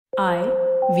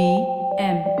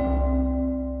IVM.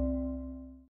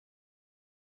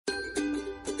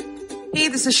 Hey,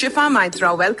 this is Shifa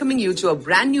Maitra welcoming you to a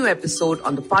brand new episode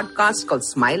on the podcast called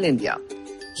Smile India.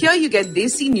 Here you get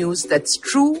Desi news that's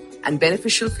true and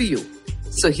beneficial for you.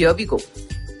 So here we go.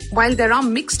 While there are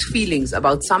mixed feelings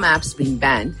about some apps being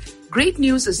banned, great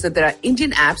news is that there are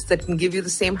Indian apps that can give you the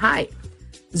same high.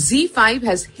 ZEE5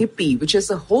 has Hippie, which is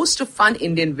a host of fun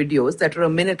Indian videos that are a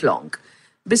minute long.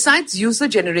 Besides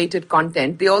user-generated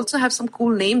content, they also have some cool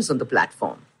names on the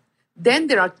platform. Then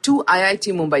there are two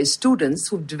IIT Mumbai students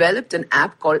who've developed an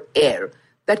app called Air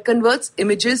that converts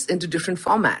images into different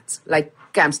formats, like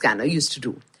CamScanner used to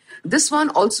do. This one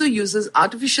also uses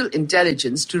artificial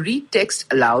intelligence to read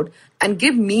text aloud and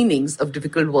give meanings of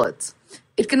difficult words.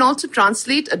 It can also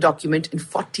translate a document in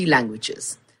 40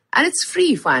 languages. And it's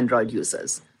free for Android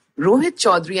users. Rohit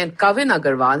Chaudhary and Kavin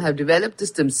Agarwal have developed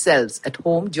this themselves at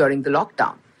home during the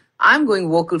lockdown. I'm going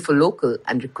vocal for local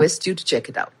and request you to check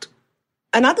it out.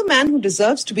 Another man who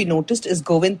deserves to be noticed is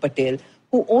Govind Patel,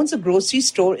 who owns a grocery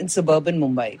store in suburban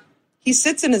Mumbai. He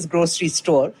sits in his grocery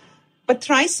store, but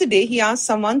thrice a day he asks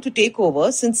someone to take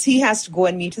over since he has to go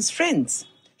and meet his friends.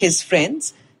 His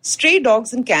friends? Stray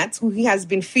dogs and cats who he has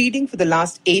been feeding for the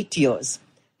last 8 years.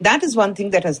 That is one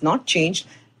thing that has not changed,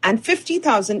 and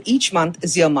 50,000 each month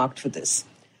is earmarked for this.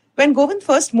 When Govind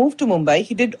first moved to Mumbai,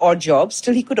 he did odd jobs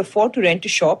till he could afford to rent a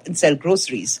shop and sell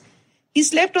groceries. He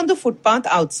slept on the footpath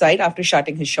outside after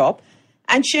shutting his shop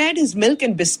and shared his milk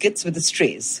and biscuits with the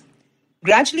strays.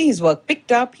 Gradually, his work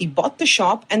picked up, he bought the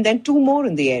shop and then 2 more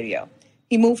in the area.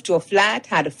 He moved to a flat,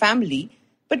 had a family,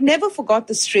 but never forgot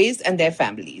the strays and their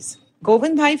families.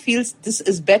 Govind Bhai feels this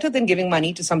is better than giving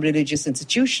money to some religious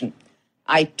institution.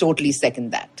 I totally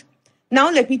second that. Now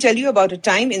let me tell you about a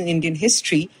time in Indian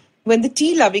history when the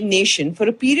tea-loving nation for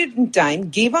a period in time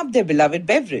gave up their beloved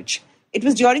beverage. It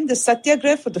was during the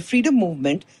Satyagraha for the freedom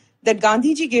movement that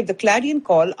Gandhiji gave the clarion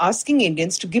call asking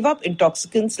Indians to give up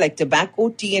intoxicants like tobacco,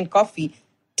 tea and coffee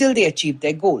till they achieved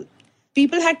their goal.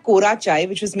 People had Kora chai,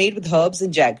 which was made with herbs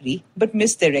and jaggery, but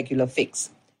missed their regular fix.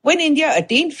 When India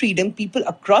attained freedom, people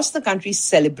across the country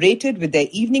celebrated with their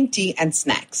evening tea and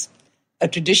snacks, a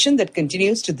tradition that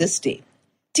continues to this day.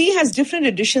 Tea has different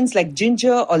additions like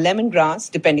ginger or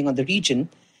lemongrass, depending on the region.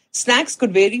 Snacks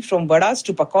could vary from vadas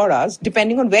to pakoras,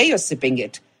 depending on where you're sipping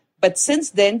it. But since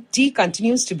then, tea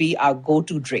continues to be our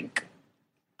go-to drink.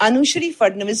 Anushri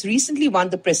Fadnavis recently won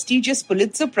the prestigious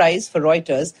Pulitzer Prize for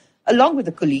Reuters, along with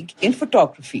a colleague, in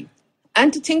photography.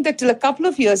 And to think that till a couple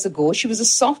of years ago, she was a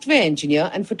software engineer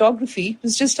and photography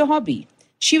was just a hobby.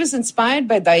 She was inspired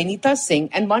by Dayanita Singh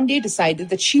and one day decided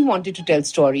that she wanted to tell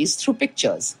stories through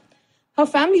pictures. Her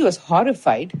family was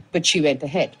horrified, but she went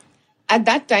ahead. At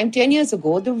that time, 10 years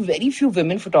ago, there were very few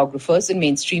women photographers in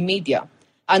mainstream media.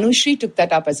 Anushri took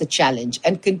that up as a challenge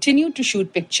and continued to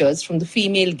shoot pictures from the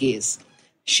female gaze.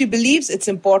 She believes it's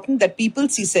important that people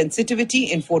see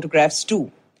sensitivity in photographs too.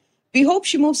 We hope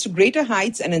she moves to greater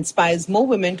heights and inspires more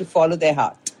women to follow their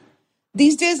heart.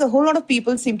 These days, a whole lot of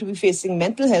people seem to be facing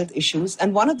mental health issues,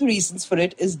 and one of the reasons for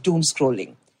it is doom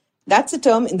scrolling. That's a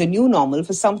term in the new normal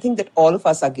for something that all of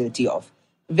us are guilty of.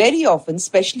 Very often,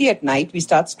 especially at night, we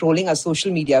start scrolling our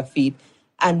social media feed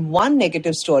and one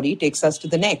negative story takes us to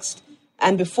the next.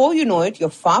 And before you know it,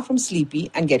 you're far from sleepy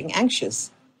and getting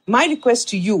anxious. My request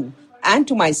to you and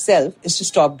to myself is to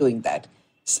stop doing that.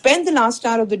 Spend the last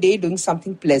hour of the day doing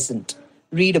something pleasant.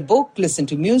 Read a book, listen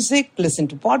to music, listen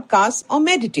to podcasts, or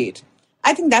meditate.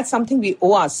 I think that's something we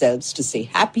owe ourselves to stay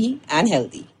happy and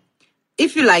healthy.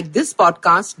 If you like this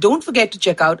podcast, don't forget to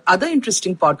check out other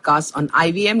interesting podcasts on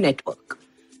IVM Network.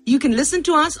 You can listen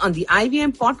to us on the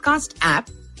IVM Podcast app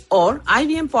or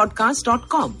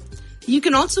ivmpodcast.com. You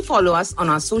can also follow us on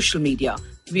our social media.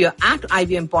 We are at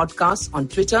IVM Podcasts on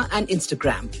Twitter and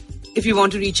Instagram. If you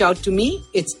want to reach out to me,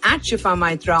 it's at Shifa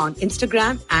Maitra on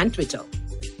Instagram and Twitter.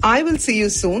 I will see you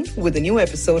soon with a new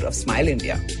episode of Smile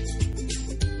India.